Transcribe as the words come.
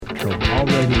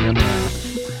already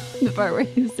memorized. The part where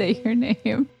you say your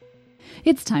name.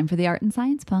 It's time for the Art and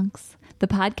Science Punks, the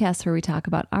podcast where we talk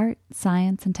about art,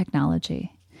 science, and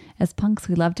technology. As punks,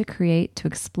 we love to create, to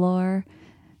explore,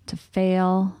 to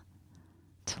fail,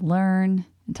 to learn,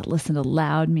 and to listen to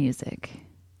loud music.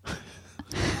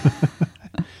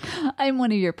 I'm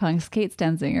one of your punks, Kate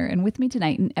Stenzinger, and with me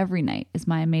tonight and every night is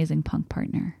my amazing punk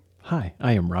partner. Hi,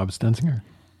 I am Rob Stenzinger.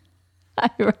 Hi,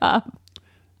 Rob.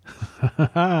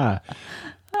 How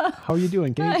are you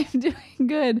doing, Kate? I'm doing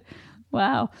good.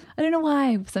 Wow. I don't know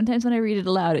why. Sometimes when I read it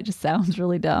aloud, it just sounds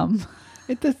really dumb.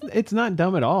 It's not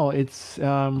dumb at all. It's,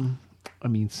 I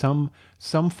mean, some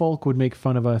folk would make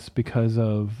fun of us because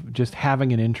of just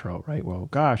having an intro, right? Well,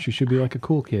 gosh, you should be like a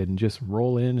cool kid and just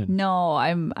roll in and No,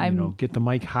 I'm get the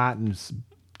mic hot and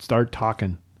start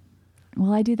talking.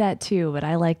 Well, I do that too, but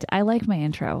I like my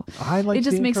intro. I like it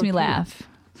just the makes intro me too. laugh.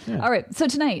 Yeah. All right, so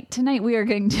tonight we are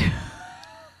going to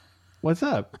What's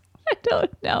up? I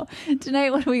don't know.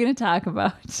 Tonight what are we going to talk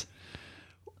about?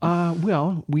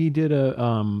 Well, we did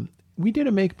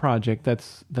a make project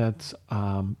that's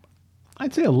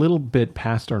I'd say a little bit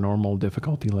past our normal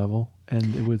difficulty level,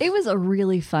 and It was a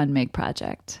really fun make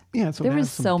project. yeah. So there it was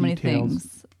has some so many details.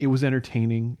 things. It was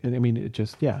entertaining, and I mean, it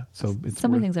just So it's So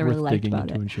many things I really worth liked digging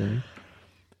about into it. and sharing.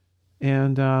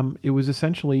 And it was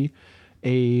essentially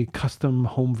a custom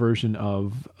home version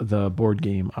of the board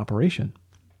game Operation.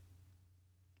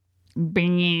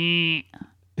 Bing.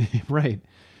 Right.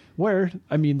 Where,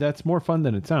 I mean, that's more fun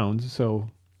than it sounds. So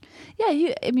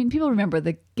Yeah, people remember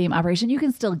the game Operation. You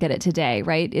can still get it today,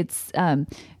 right? It's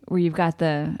where you've got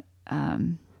the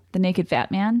naked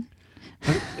fat man.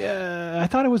 I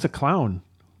thought it was a clown.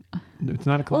 It's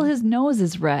not a clown. Well, his nose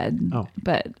is red,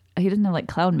 but he doesn't have like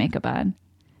clown makeup on.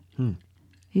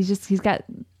 He's got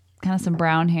kind of some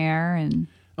brown hair, and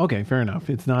Okay, fair enough.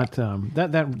 It's not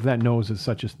that nose is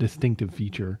such a distinctive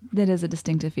feature. that is a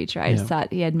distinctive feature. I just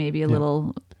thought he had maybe a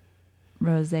little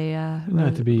rosacea.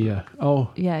 Not to be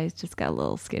Yeah, he's just got a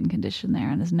little skin condition there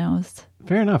on his nose.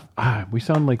 fair enough. We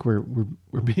sound like we're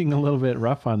being a little bit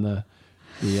rough on the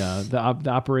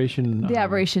operation. The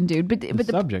Operation dude, but the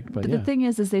subject, but the thing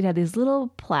is they'd had these little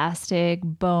plastic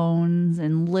bones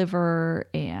and liver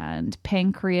and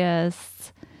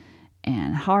pancreas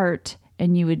and heart,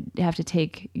 and you would have to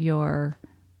take your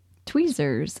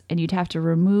tweezers and you'd have to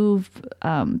remove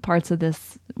parts of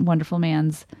this wonderful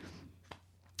man's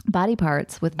body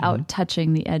parts without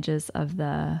touching the edges of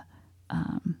the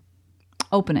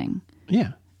opening.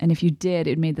 Yeah. And if you did,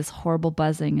 it made this horrible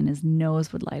buzzing and his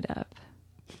nose would light up.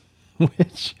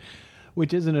 Which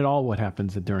isn't at all what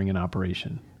happens during an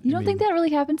operation. You don't think that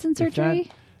really happens in surgery?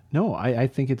 No, I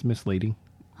think it's misleading.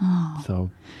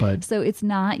 So it's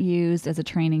not used as a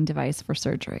training device for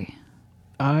surgery.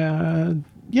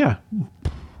 Yeah,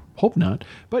 hope not.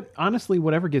 But honestly,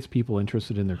 whatever gets people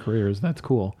interested in their careers, that's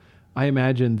cool. I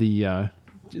imagine the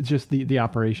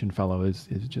operation fellow is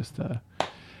just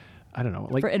I don't know,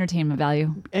 like For entertainment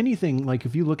value. anything. Like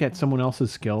if you look at someone else's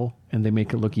skill and they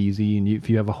make it look easy, and if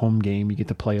you have a home game, you get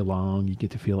to play along, you get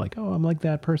to feel like, oh, I'm like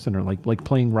that person, or like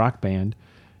playing Rock Band.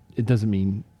 It doesn't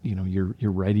mean you're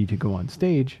ready to go on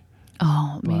stage.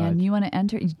 Oh, man, you want to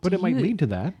enter? But it might lead to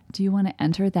that. Do you want to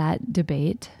enter that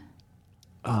debate?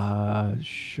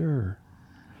 Sure.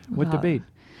 What debate?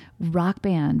 Rock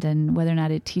Band and whether or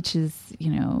not it teaches,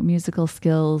 musical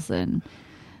skills and...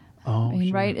 Oh,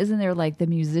 sure. right? Isn't there like the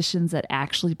musicians that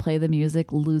actually play the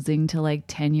music losing to like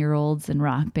 10-year-olds in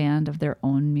Rock Band of their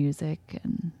own music?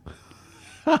 And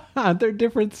They're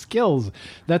different skills.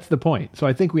 That's the point. So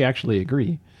I think we actually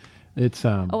agree. It's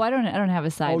I don't have a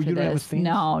side for you don't have a this. stance?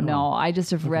 No. I just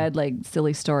have read like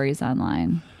silly stories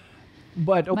online.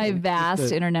 but My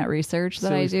vast internet research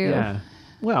that I do. Yeah.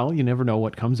 Well, you never know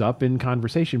what comes up in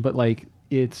conversation, but like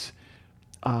it's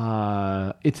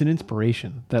an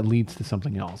inspiration that leads to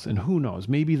something else, and who knows?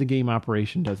 Maybe the game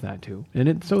Operation does that too,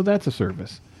 and so that's a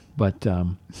service, but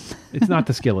it's not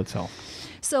the skill itself.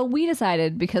 So we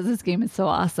decided, because this game is so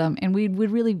awesome, and we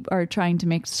really are trying to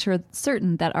make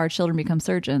certain that our children become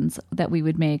surgeons, that we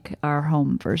would make our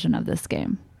home version of this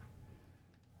game.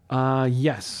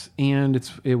 Yes, and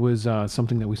it was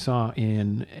something that we saw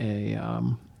in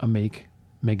a Make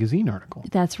magazine article.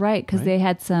 That's right, because they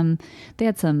had some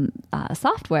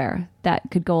software that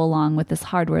could go along with this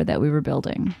hardware that we were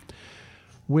building.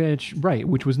 Which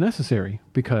was necessary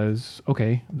because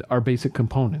our basic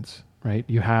components, right?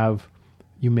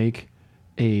 You make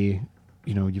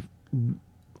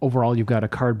overall you've got a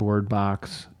cardboard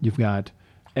box, you've got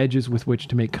edges with which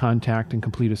to make contact and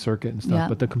complete a circuit and stuff. Yeah.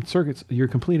 But the circuits, you're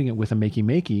completing it with a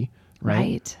makey,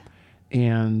 right?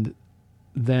 And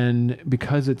then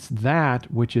because it's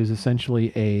that, which is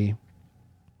essentially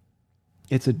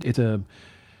it's a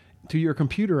to your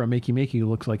computer, a makey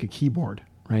looks like a keyboard,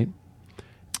 right?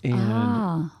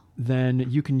 And then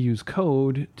you can use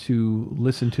code to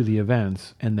listen to the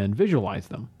events and then visualize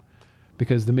them.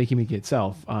 Because the makey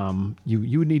itself,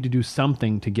 you would need to do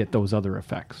something to get those other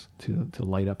effects, to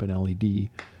light up an LED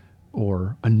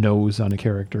or a nose on a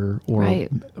character or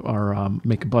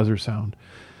make a buzzer sound.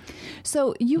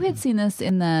 So you had seen this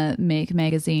in the Make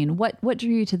magazine. What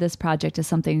drew you to this project as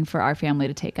something for our family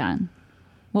to take on?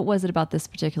 What was it about this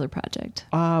particular project?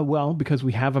 Well, because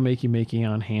we have a makey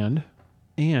on hand,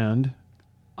 and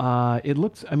it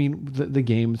looks, I mean, the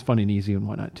game's fun and easy and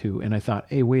whatnot too. And I thought,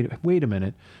 hey, wait a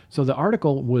minute. So the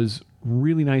article was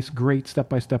really nice, great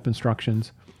step-by-step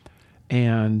instructions.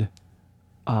 And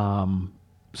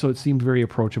so it seemed very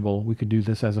approachable. We could do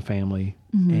this as a family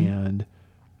and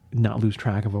not lose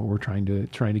track of what we're trying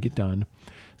to get done.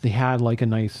 They had like a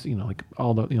nice, like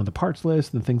all the, the parts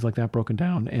list and things like that broken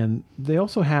down. And they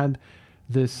also had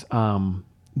this, the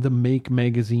Make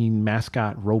magazine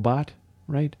mascot robot,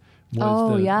 right?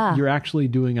 You're actually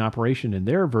doing operation in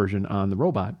their version on the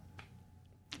robot.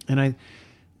 And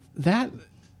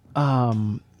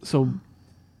so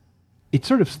it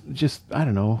sort of just, I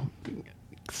don't know,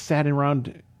 sat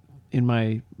around in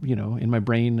my, in my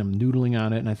brain. I'm noodling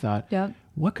on it. And I thought,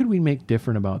 what could we make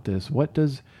different about this? What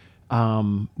does,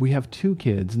 we have 2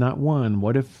 kids, not one.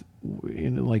 What if,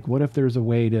 what if there's a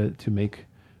way to make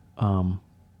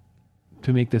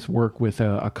this work with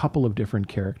a couple of different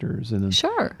characters? And then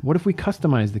what if we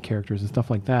customize the characters and stuff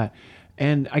like that?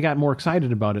 And I got more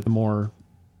excited about it the more,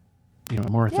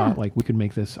 I thought like we could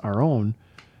make this our own.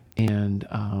 And,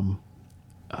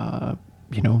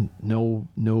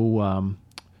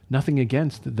 nothing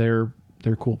against their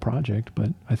cool project, but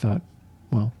I thought,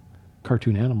 well,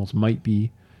 Cartoon Animals might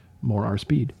be more our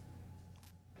speed.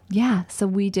 Yeah. So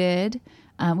we did.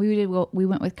 We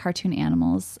went with Cartoon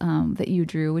Animals that you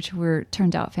drew, which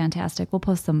turned out fantastic. We'll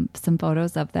post some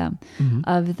photos of them,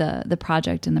 of the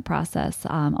project and the process.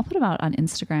 I'll put them out on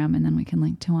Instagram, and then we can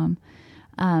link to them.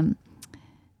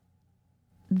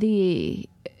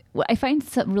 What I find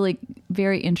really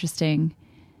very interesting.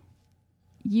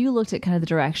 You looked at kind of the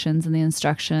directions and the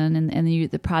instruction, and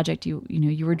the project.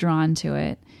 You were drawn to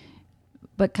it.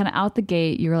 But kind of out the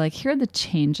gate, you were like, here are the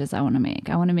changes I want to make.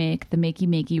 I want to make the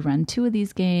Makey run 2 of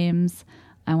these games.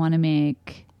 I want to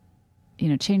make,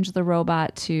 change the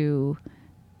robot to,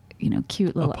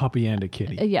 cute little... A puppy and a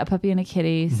kitty. A puppy and a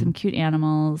kitty, some cute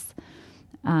animals,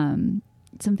 some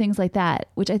things like that,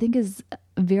 which I think is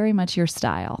very much your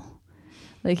style.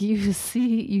 Like you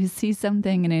see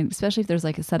something, and especially if there's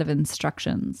like a set of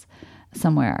instructions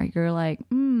somewhere, you're like,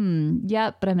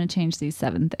 yep, but I'm going to change these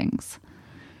 7 things.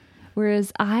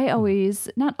 Whereas I always,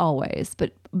 not always,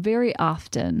 but very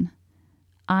often,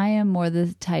 I am more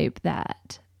the type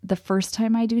that the first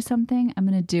time I do something, I'm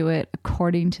going to do it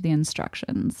according to the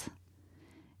instructions.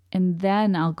 And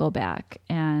then I'll go back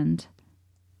and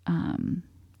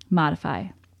modify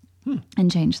and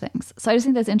change things. So I just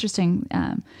think that's interesting.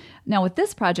 Now with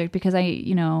this project, because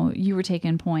you were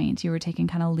taking point, you were taking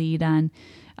kind of lead on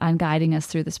guiding us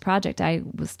through this project. I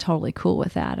was totally cool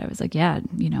with that. I was like,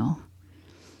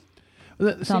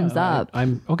 thumbs up.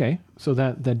 I'm okay. So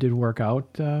that did work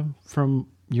out from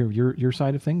your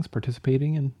side of things,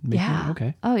 participating and making it.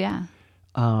 Okay. Oh yeah.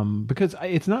 Because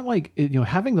it's not like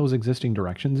having those existing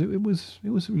directions. It was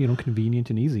convenient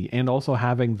and easy, and also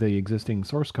having the existing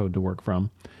source code to work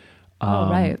from.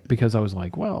 Right. Because I was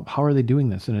like, well, how are they doing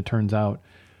this? And it turns out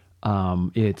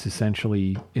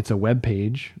it's a web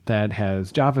page that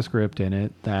has JavaScript in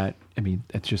it.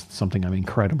 It's just something I'm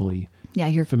incredibly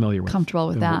you're familiar with, comfortable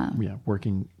with that.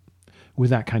 Working with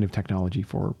that kind of technology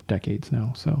for decades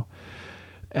now. So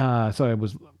I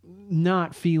was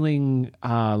not feeling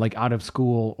like out of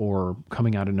school or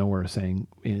coming out of nowhere saying,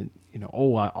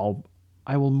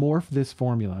 I will morph this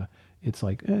formula. It's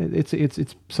like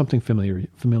it's something familiar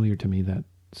to me that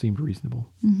seemed reasonable.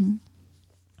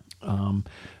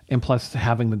 And plus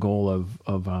having the goal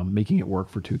of making it work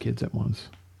for 2 kids at once,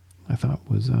 I thought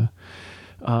was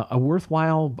a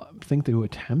worthwhile thing to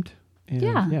attempt.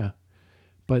 And,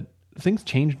 but things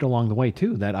changed along the way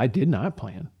too that I did not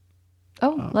plan.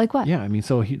 Oh, like what? Yeah,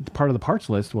 part of the parts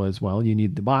list was, well, you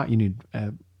need you need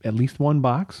at least 1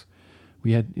 box.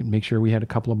 We had to make sure we had a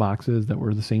couple of boxes that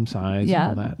were the same size and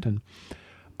all that.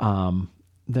 And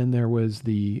then there was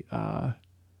the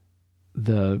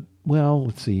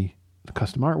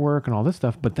custom artwork and all this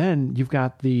stuff. But then you've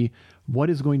got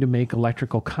what is going to make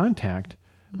electrical contact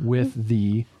with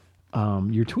the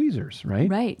your tweezers, right?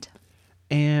 Right.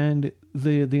 And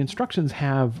the instructions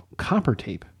have copper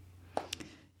tape.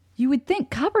 You would think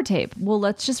copper tape. Well,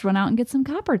 let's just run out and get some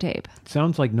copper tape.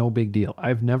 Sounds like no big deal.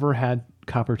 I've never had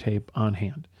copper tape on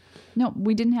hand. No,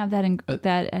 we didn't have that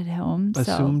at home.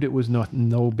 Assumed it was no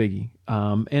biggie.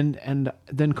 And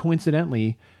then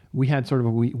coincidentally, we had sort of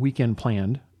a weekend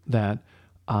planned that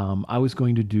I was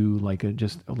going to do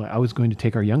I was going to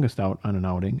take our youngest out on an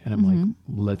outing, and I'm like,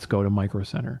 let's go to Micro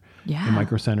Center. Yeah. And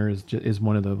Micro Center is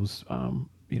one of those,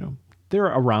 they're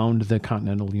around the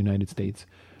continental United States,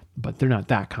 but they're not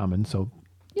that common. So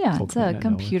yeah, folks it's might a not know.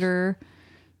 computer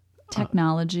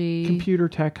technology. Computer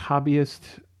tech hobbyist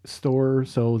store.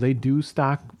 So they do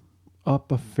stock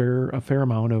up a fair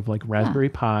amount of like Raspberry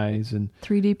Pis and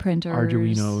 3D printers.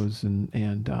 Arduinos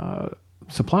and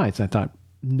supplies. I thought,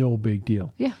 no big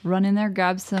deal. Yeah, run in there,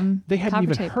 grab some They hadn't copper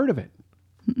even tape. heard of it.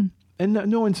 And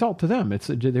no insult to them.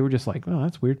 They were just like, oh,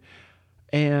 that's weird.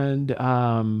 And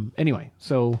anyway,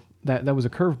 so that was a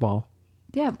curveball.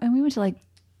 Yeah, and we went to like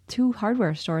 2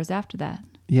 hardware stores after that.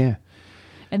 Yeah.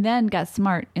 And then got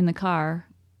smart in the car,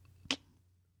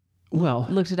 Well,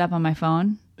 looked it up on my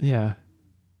phone, yeah.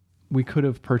 We could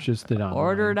have purchased it on.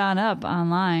 ordered on up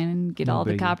online and get No all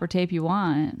the biggie. copper tape you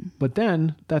want. But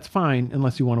then that's fine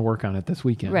unless you want to work on it this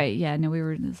weekend. Right, yeah. No, we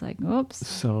were just like, oops.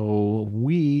 So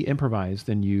we improvised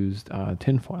and used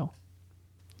tinfoil.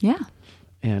 Yeah.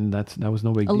 And that was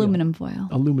no big deal. Aluminum foil.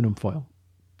 Aluminum foil.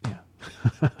 Yeah.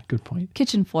 Good point.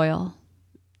 Kitchen foil.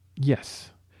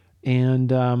 Yes.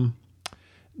 And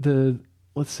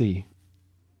let's see.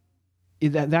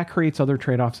 That creates other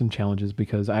trade-offs and challenges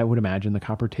because I would imagine the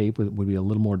copper tape would be a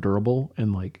little more durable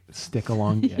and like stick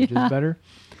along the edges better.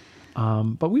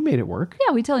 But we made it work.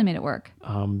 Yeah, we totally made it work.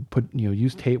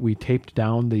 Use tape. We taped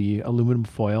down the aluminum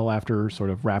foil after sort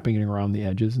of wrapping it around the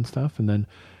edges and stuff. And then,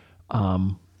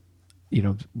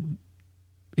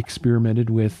 experimented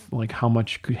with like how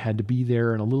much had to be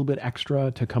there and a little bit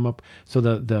extra to come up. So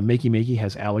the Makey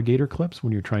has alligator clips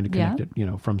when you're trying to connect it,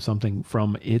 from something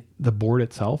from the board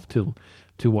itself to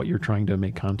what you're trying to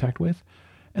make contact with.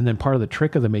 And then part of the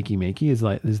trick of the Makey is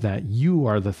that you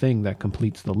are the thing that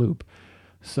completes the loop.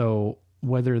 So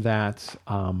whether that's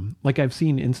like I've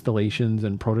seen installations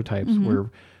and prototypes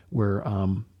where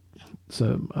in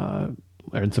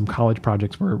some college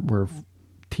projects where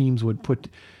teams would put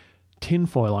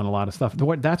tinfoil on a lot of stuff.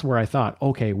 That's where I thought,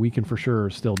 okay, we can for sure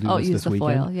still do this use the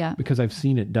weekend. foil, yeah. Because I've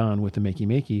seen it done with the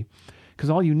Makey. Because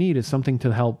all you need is something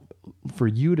to help for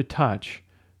you to touch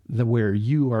where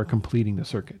you are completing the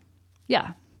circuit.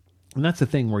 Yeah. And that's the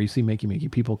thing where you see Makey,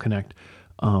 people connect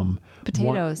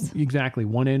Potatoes. Exactly.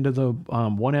 One end of the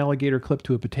one alligator clip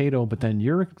to a potato, but then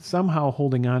you're somehow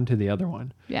holding on to the other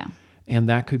one. Yeah. And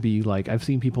that could be like, I've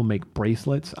seen people make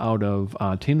bracelets out of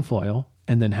tinfoil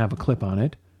and then have a clip on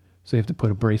it. So you have to put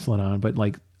a bracelet on, but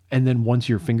and then once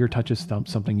your finger touches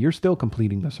something, you're still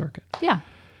completing the circuit. Yeah.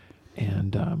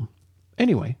 And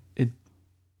anyway,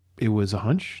 it was a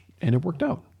hunch and it worked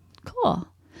out. Cool.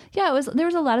 Yeah, there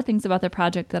was a lot of things about the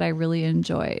project that I really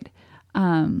enjoyed.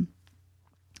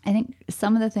 I think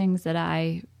some of the things that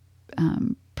I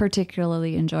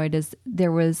particularly enjoyed is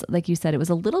there was, like you said, it was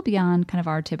a little beyond kind of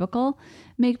our typical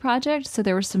make project. So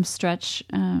there were some stretch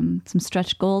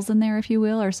goals in there, if you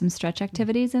will, or some stretch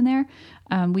activities in there.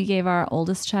 We gave our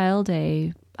oldest child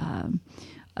a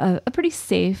pretty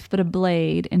safe, but a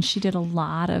blade, and she did a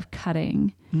lot of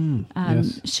cutting.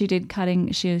 Yes. She did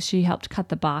cutting. She helped cut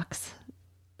the box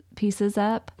pieces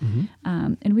up,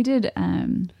 and we did.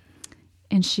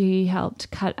 And she helped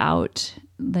cut out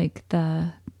like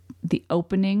the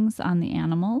openings on the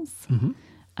animals.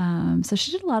 So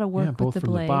she did a lot of work both with the from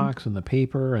blade. the box and the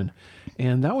paper,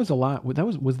 and that was a lot.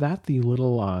 Was that the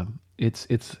little? It's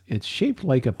shaped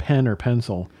like a pen or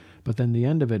pencil, but then the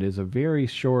end of it is a very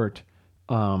short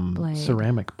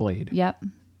ceramic blade. Yep.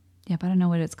 I don't know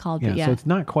what it's called, but yeah. So it's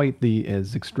not quite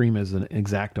as extreme as an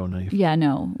X-Acto knife. Yeah,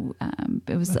 no.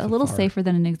 It was a little safer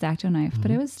than an X-Acto knife, but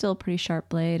it was still a pretty sharp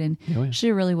blade, and she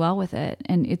did really well with it.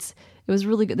 And it was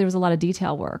really good. There was a lot of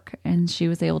detail work, and she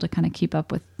was able to kind of keep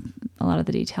up with a lot of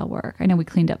the detail work. I know we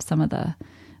cleaned up some of the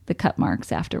cut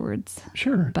marks afterwards.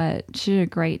 Sure. But she did a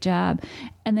great job.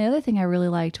 And the other thing I really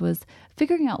liked was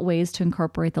figuring out ways to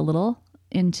incorporate the little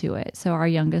into it. So our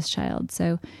youngest child.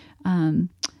 So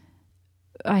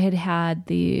I had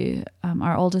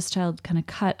our oldest child kind of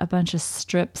cut a bunch of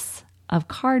strips of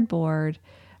cardboard.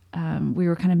 We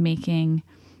were kind of making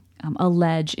a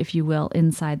ledge, if you will,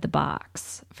 inside the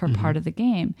box for part of the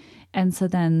game. And so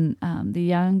then the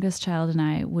youngest child and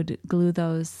I would glue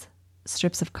those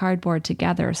strips of cardboard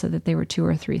together so that they were 2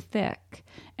 or 3 thick,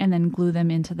 and then glue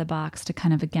them into the box to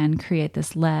kind of, again, create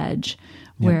this ledge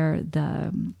where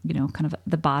the, kind of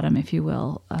the bottom, if you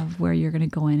will, of where you're going to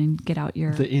go in and get out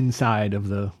your... The inside of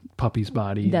the puppy's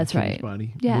body. That's right.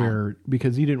 Body. Yeah.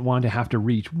 Because you didn't want to have to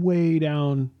reach way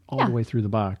down all the way through the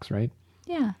box, right?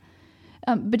 Yeah.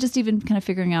 But just even kind of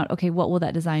figuring out, okay, what will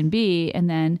that design be? And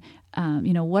then,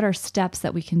 what are steps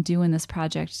that we can do in this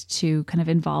project to kind of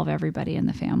involve everybody in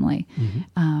the family?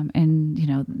 And,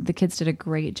 the kids did a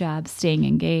great job staying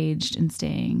engaged and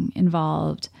staying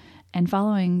involved and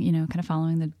following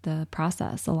the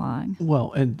process along.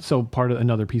 Well, and so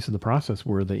another piece of the process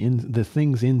were the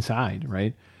things inside,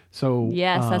 right? So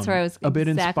yes, that's where I was a bit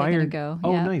exactly inspired. Go.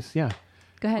 Oh, yeah. nice. Yeah.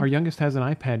 Go ahead. Our youngest has an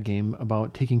iPad game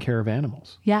about taking care of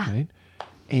animals. Yeah. Right.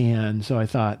 And so I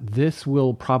thought this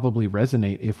will probably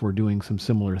resonate if we're doing some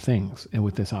similar things. And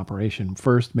with this operation,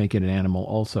 first, make it an animal.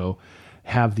 Also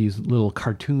have these little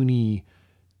cartoony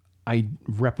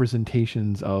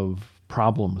representations of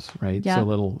problems, right? Yeah. So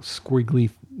little squiggly,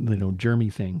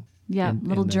 germy thing. Yeah.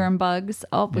 Little germ bugs.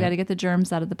 Oh, we got to get the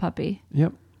germs out of the puppy.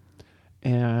 Yep.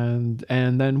 And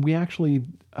then we actually,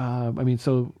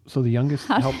 so the youngest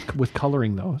helped with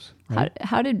coloring those. Right?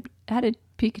 How did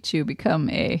Pikachu become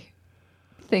a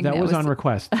thing? That was on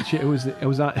request. It was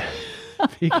on.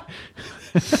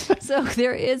 So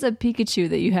there is a Pikachu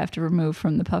that you have to remove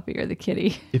from the puppy or the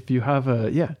kitty. If you have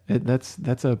that's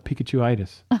a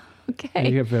Pikachu-itis.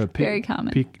 Okay. You have a very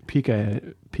common.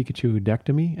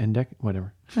 Pikachu-dectomy and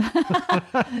whatever.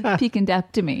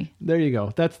 Pekindectomy. There you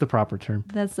go. That's the proper term.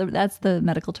 That's the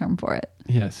medical term for it.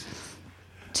 Yes.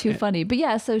 Too funny, but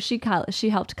yeah. So she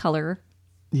helped color.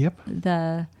 Yep.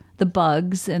 The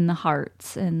bugs and the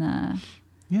hearts and the.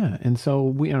 Yeah, and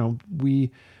so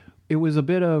it was a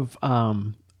bit of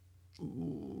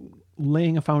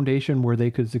laying a foundation where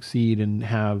they could succeed and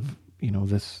have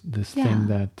this thing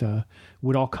that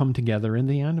would all come together in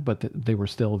the end, but they were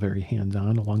still very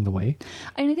hands-on along the way.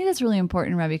 And I think that's really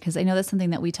important, Robbie, because I know that's something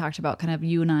that we talked about, kind of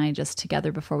you and I just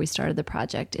together before we started the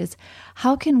project, is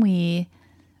how can we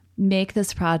make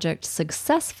this project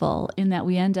successful in that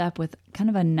we end up with kind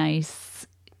of a nice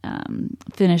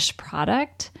finished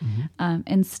product,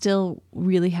 and still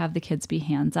really have the kids be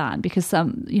hands-on, because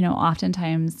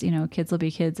oftentimes, kids will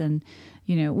be kids, and,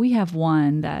 we have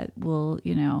one that will,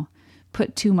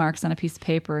 put 2 marks on a piece of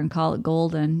paper and call it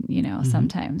golden,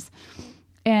 sometimes.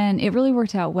 And it really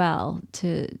worked out well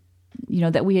to,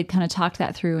 that we had kind of talked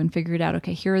that through and figured out,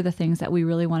 okay, here are the things that we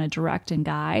really want to direct and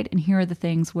guide, and here are the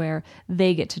things where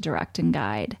they get to direct and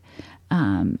guide.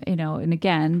 And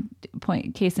again,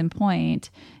 case in point,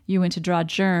 you went to draw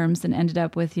germs and ended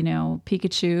up with,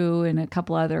 Pikachu and a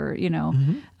couple other,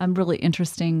 really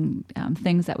interesting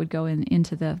things that would go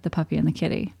into the puppy and the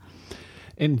kitty.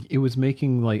 And it was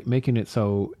making it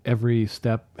so every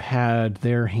step had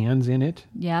their hands in it,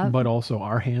 but also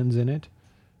our hands in it,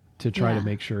 to try to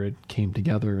make sure it came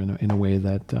together in a way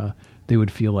that they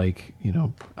would feel like,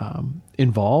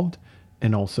 involved,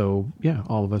 and also,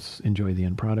 all of us enjoy the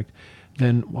end product.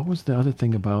 Then what was the other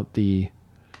thing about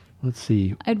let's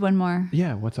see. I had one more.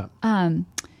 Yeah, what's up?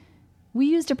 We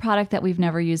used a product that we've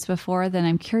never used before that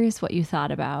I'm curious what you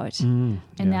thought about.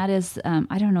 That is,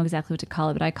 I don't know exactly what to call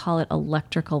it, but I call it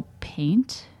electrical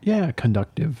paint. Yeah,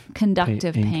 conductive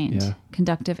paint. Yeah.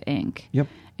 Conductive ink. Yep.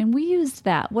 And we used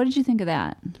that. What did you think of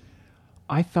that?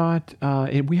 I thought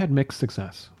we had mixed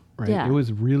success. Right. Yeah. It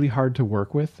was really hard to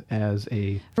work with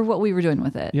for what we were doing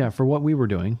with it. Yeah, for what we were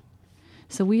doing.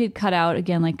 So we had cut out,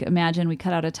 again, imagine we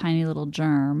cut out a tiny little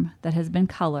germ that has been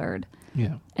colored.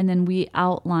 Yeah. And then we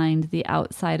outlined the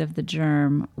outside of the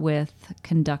germ with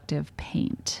conductive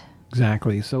paint.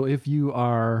 Exactly. So if you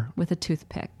are... With a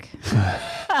toothpick.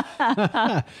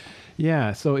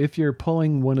 Yeah. So if you're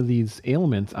pulling one of these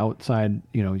ailments outside,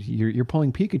 you're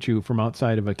pulling Pikachu from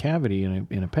outside of a cavity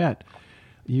in a pet,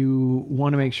 you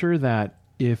want to make sure that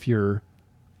if you're...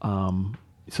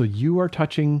 so you are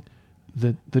touching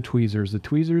the tweezers. The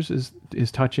tweezers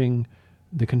is touching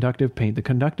the conductive paint. The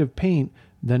conductive paint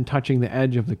then touching the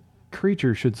edge of the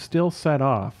creature should still set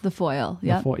off the foil.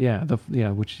 Yeah.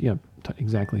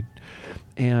 Exactly.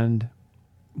 And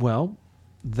well,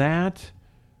 that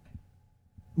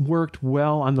worked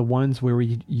well on the ones where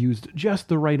we used just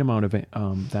the right amount of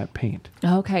that paint.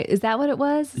 Okay, is that what it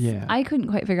was? Yeah. I couldn't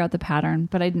quite figure out the pattern,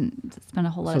 but I didn't spend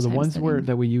a whole lot of time. So the ones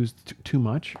that we used too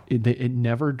much, it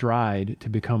never dried to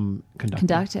become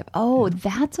conductive. Oh, yeah.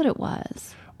 That's what it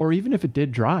was. Or even if it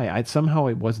did dry, somehow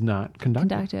it was not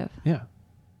conductive. Yeah.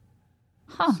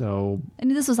 Huh. So, and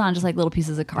this was on just little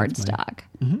pieces of cardstock.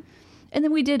 Mm-hmm. And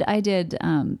then I did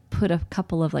put a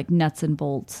couple of nuts and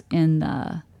bolts in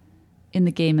the in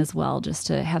the game as well, just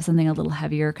to have something a little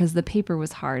heavier, because the paper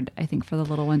was hard, I think, for the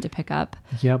little one to pick up.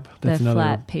 Yep, that's the another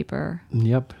flat paper.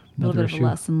 Yep, A little bit of a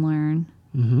lesson learned.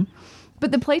 Mm-hmm.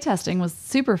 But the playtesting was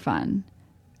super fun.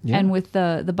 Yeah. And with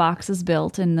the boxes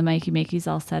built and the Mikey Makeys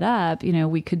all set up,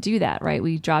 we could do that, right?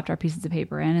 We dropped our pieces of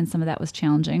paper in, and some of that was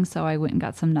challenging. So I went and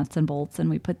got some nuts and bolts, and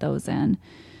we put those in.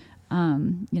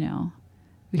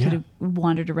 We could have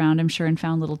wandered around, I'm sure, and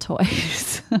found little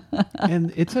toys.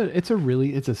 And it's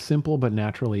a simple but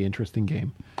naturally interesting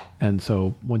game. And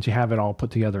so once you have it all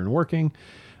put together and working,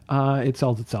 it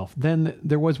sells itself. Then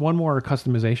there was one more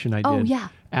customization I did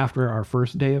after our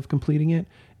first day of completing it,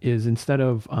 is instead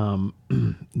of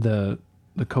the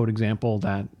code example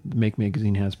that Make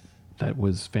Magazine has that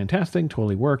was fantastic,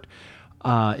 totally worked,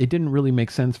 it didn't really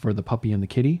make sense for the puppy and the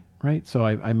kitty, right? So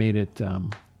I made it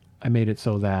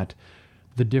so that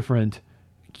the different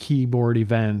keyboard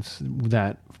events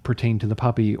that pertain to the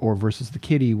puppy or versus the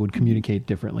kitty would communicate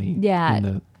differently.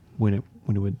 Yeah. When it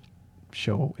would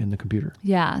show in the computer.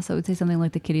 Yeah. So it would say something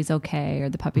like the kitty's okay or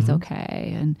the puppy's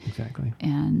okay. And exactly.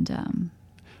 And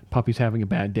puppy's having a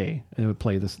bad day, and it would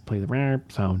play the rah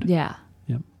sound. Yeah.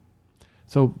 Yep.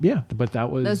 So yeah, but that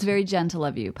was very gentle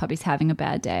of you. Puppy's having a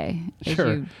bad day.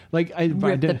 Sure. Like I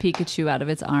ripped the Pikachu out of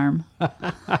its arm.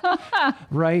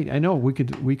 Right. I know we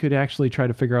could actually try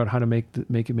to figure out how to make it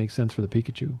make sense for the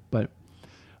Pikachu. But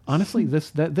honestly,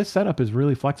 this setup is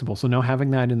really flexible. So now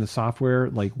having that in the software,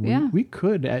 like we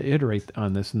could iterate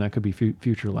on this, and that could be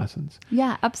future lessons.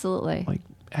 Yeah, absolutely. Like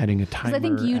adding a timer. Because I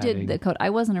think you did the code. I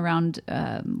wasn't around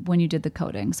when you did the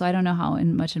coding, so I don't know how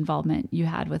much involvement you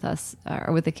had with us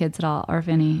or with the kids at all, or if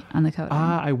any on the coding.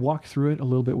 I walked through it a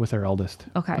little bit with our eldest.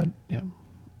 Okay. But, yeah.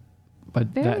 But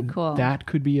very cool. That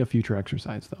could be a future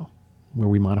exercise, though, where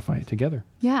we modify it together.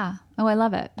 Yeah. Oh, I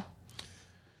love it.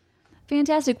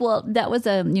 Fantastic. Well, that was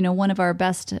one of our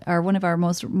best, or one of our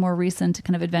more recent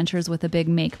kind of adventures with a big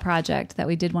make project that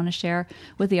we did want to share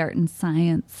with the art and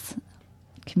science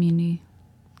community.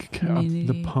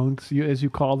 The punks, as you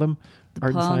call them, the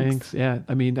art punks. and science. Yeah,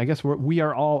 I mean, I guess we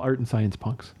are all art and science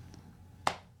punks.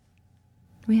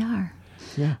 We are.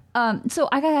 Yeah. So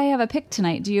I have a pick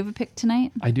tonight. Do you have a pick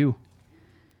tonight? I do.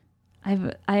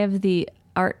 I have the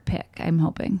art pick. I'm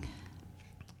hoping.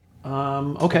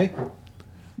 Okay.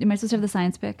 Am I supposed to have the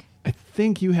science pick? I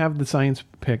think you have the science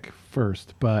pick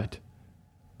first, but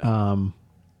oh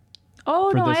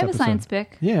no, I have a science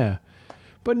pick. Yeah.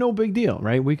 But no big deal,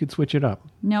 right? We could switch it up.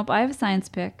 Nope, I have a science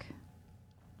pick.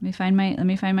 Let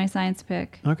me find my science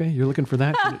pick. Okay, you're looking for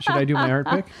that. Should I do my art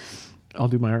pick? I'll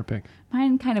do my art pick.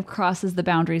 Mine kind of crosses the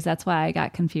boundaries. That's why I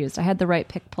got confused. I had the right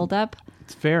pick pulled up.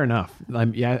 It's fair enough.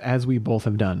 Yeah, as we both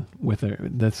have done with it.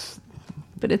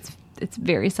 But it's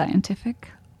very scientific.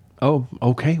 Oh,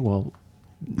 okay. Well,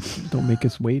 don't make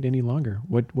us wait any longer.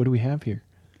 What do we have here?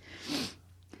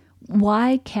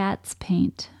 Why cats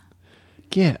paint.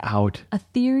 Get out. A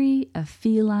theory of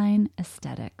feline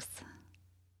aesthetics.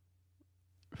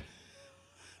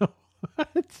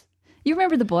 What? You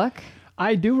remember the book?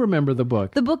 I do remember the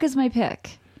book. The book is my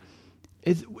pick.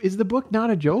 Is the book not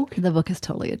a joke? The book is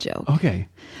totally a joke. Okay.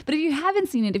 But if you haven't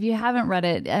seen it, if you haven't read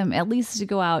it, at least to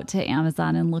go out to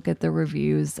Amazon and look at the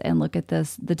reviews and look at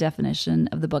the definition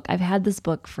of the book. I've had this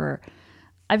book for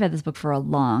a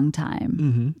long time.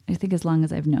 Mm-hmm. I think as long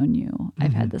as I've known you, mm-hmm.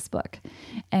 I've had this book.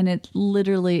 And it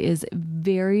literally is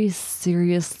very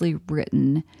seriously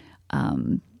written,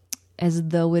 as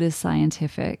though it is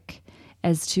scientific,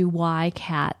 as to why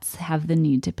cats have the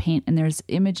need to paint. And there's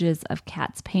images of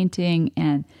cats painting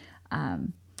and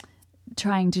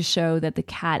trying to show that the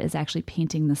cat is actually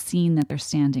painting the scene that they're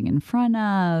standing in front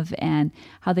of and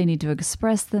how they need to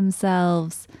express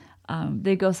themselves.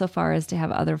 They go so far as to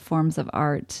have other forms of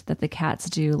art that the cats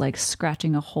do, like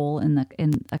scratching a hole in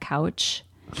a couch.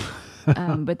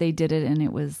 But they did it, and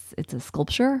it's a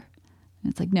sculpture. And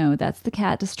it's like, no, that's the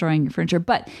cat destroying your furniture.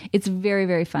 But it's very,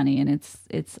 very funny, and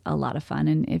it's a lot of fun.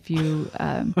 And if you,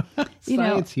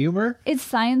 science humor, it's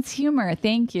science humor.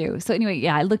 Thank you. So anyway,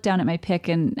 yeah, I looked down at my pick,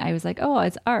 and I was like, oh,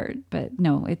 it's art, but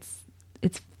no,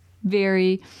 it's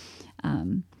very.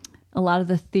 A lot of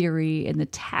the theory in the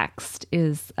text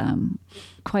is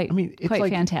quite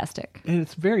like, fantastic, and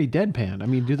it's very deadpan. I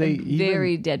mean, do they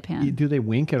very deadpan? Do they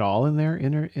wink at all in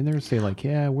there? Say like,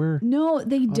 yeah, we're no,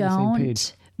 they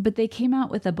don't. But they came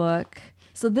out with a book.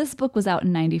 So this book was out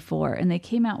in '94, and they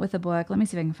came out with a book. Let me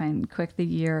see if I can find quick the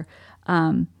year.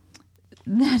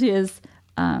 That is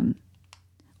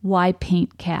Why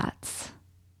Paint Cats.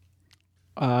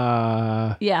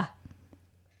 Yeah.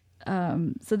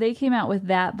 So they came out with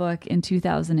that book in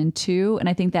 2002, and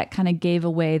I think that kind of gave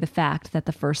away the fact that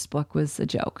the first book was a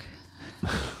joke.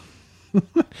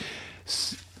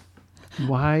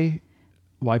 Why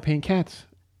paint cats?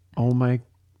 Oh my,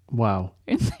 wow.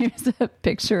 And there's a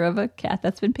picture of a cat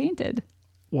that's been painted.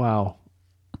 Wow.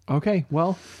 Okay,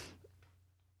 well,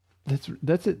 that's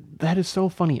it. That is so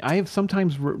funny. I have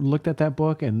sometimes looked at that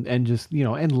book and just,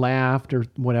 and laughed or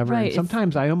whatever. Right, And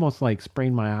sometimes I almost like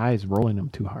sprain my eyes rolling them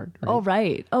too hard. Right? Oh,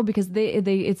 right. Oh, because they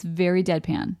it's very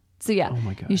deadpan. So yeah, Oh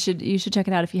my God. you should check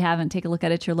it out if you haven't. Take a look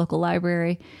at it at your local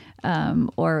library,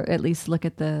 or at least look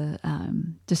at the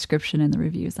description and the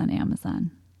reviews on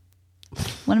Amazon.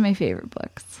 One of my favorite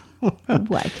books.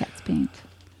 Why Cats Paint.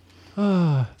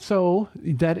 So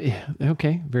that,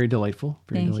 okay, very delightful.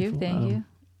 Very Thank delightful. you. Thank you.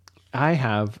 I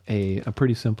have a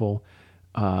pretty simple,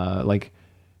 it's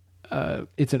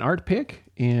an art pick,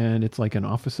 and it's like an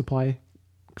office supply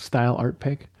style art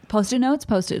pick. Post-it notes.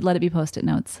 Let it be post-it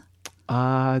notes.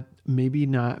 Maybe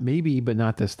not, but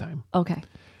not this time. Okay.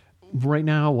 Right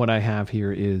now, what I have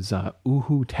here is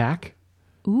Uhu Tack.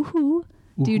 Ooh.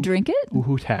 Do you drink it?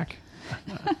 Uhu Tack.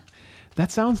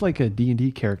 That sounds like a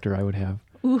D&D character I would have.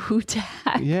 Ooh,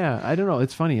 tack. Yeah, I don't know.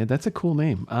 It's funny. That's a cool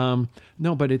name.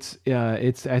 No, but it's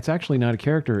actually not a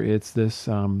character. It's this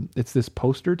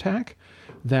poster tack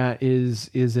that is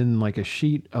in like a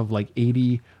sheet of like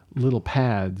 80 little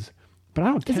pads. But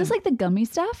I don't. Is this like the gummy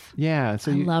stuff? Yeah.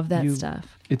 So I love that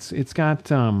stuff. It's got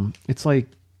it's like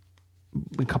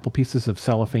a couple pieces of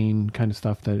cellophane kind of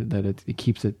stuff that it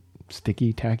keeps it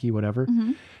sticky, tacky, whatever.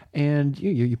 Mm-hmm. And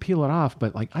you peel it off,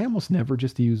 but like I almost never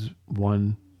just use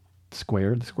one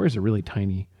square. The squares are really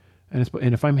tiny, and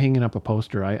if I'm hanging up a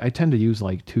poster, I tend to use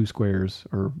like 2 squares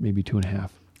or maybe 2.5.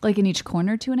 Like in each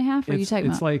corner, 2.5? Or are you talking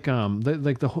it's about?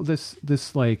 like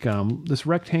this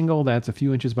rectangle that's a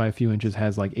few inches by a few inches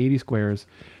has like 80 squares,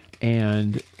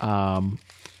 and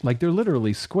like they're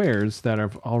literally squares that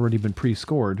have already been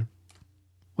pre-scored.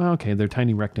 Well, okay, they're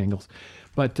tiny rectangles,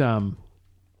 but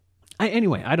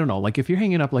anyway, I don't know. Like if you're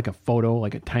hanging up like a photo,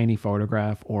 like a tiny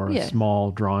photograph or a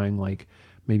small drawing, like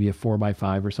maybe a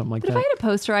 4x5 or something like But that. if I had a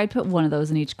poster, I'd put one of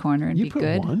those in each corner and You be put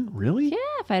good. one? Really? Yeah,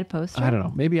 if I had a poster. I don't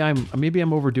know. Maybe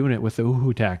I'm overdoing it with the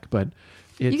Uhu Tack, but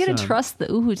it's, You got to trust the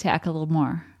Uhu tack a little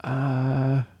more.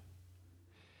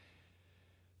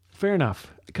 Fair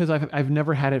enough, because I've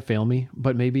never had it fail me,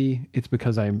 but maybe it's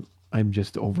because I'm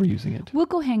just overusing it. We'll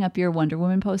go hang up your Wonder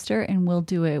Woman poster and we'll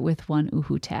do it with one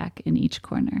Uhu tack in each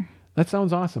corner. That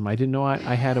sounds awesome. I didn't know I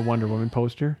had a Wonder Woman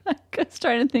poster. I was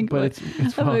trying to think But of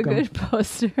it's a welcome. good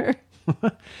poster.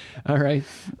 All right.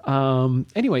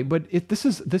 Anyway, but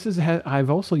I've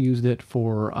also used it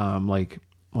for like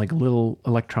little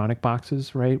electronic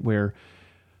boxes, right? Where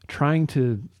trying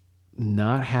to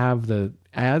not have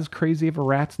as crazy of a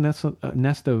rat's nest of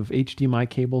HDMI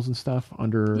cables and stuff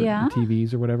under the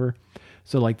TVs or whatever.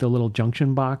 So like the little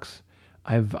junction box,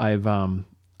 I've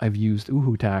used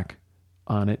Uhu Tack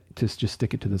on it to just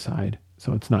stick it to the side,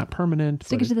 so it's not permanent.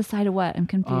 Stick it to the side of what? I'm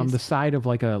confused. The side of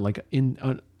like a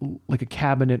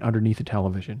cabinet underneath a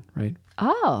television, right?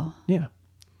 Oh, Yeah,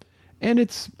 and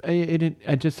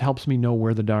it just helps me know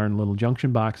where the darn little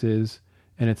junction box is,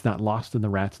 and it's not lost in the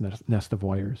rat's nest of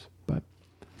wires. But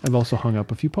I've also hung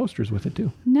up a few posters with it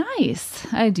too. nice.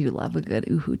 I do love a good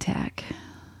Uhu tack.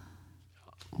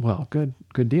 Well, good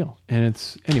deal. And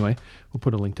anyway, we'll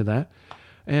put a link to that.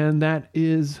 And that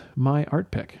is my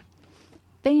art pick.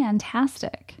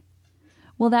 Fantastic.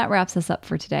 Well, that wraps us up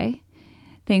for today.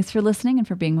 Thanks for listening and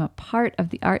for being a part of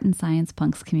the Art and Science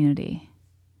Punks community.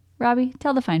 Robbie,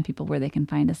 tell the fine people where they can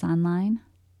find us online.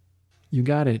 You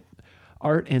got it.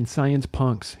 Art and Science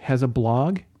Punks has a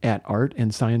blog at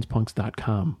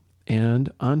artandsciencepunks.com.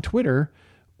 And on Twitter,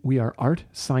 we are Art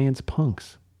Science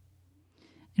Punks.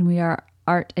 And we are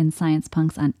Art and Science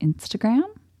Punks on Instagram.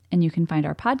 And you can find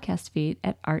our podcast feed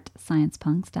at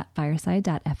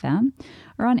artsciencepunks.fireside.fm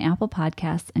or on Apple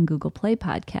Podcasts and Google Play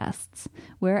Podcasts,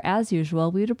 where, as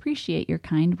usual, we would appreciate your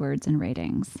kind words and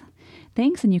ratings.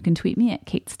 Thanks, and you can tweet me at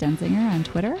Kate Stenzinger on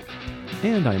Twitter.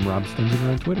 And I'm Rob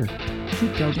Stenzinger on Twitter.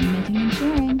 Keep building, making, and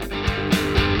sharing.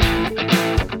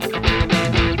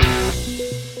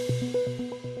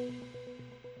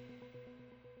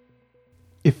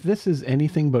 If this is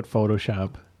anything but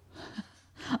Photoshop,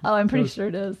 Oh, I'm pretty sure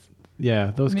it is.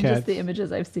 yeah, those cats. Just the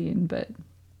images I've seen, but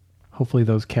Hopefully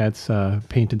those cats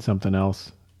painted something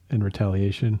else in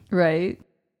retaliation. right.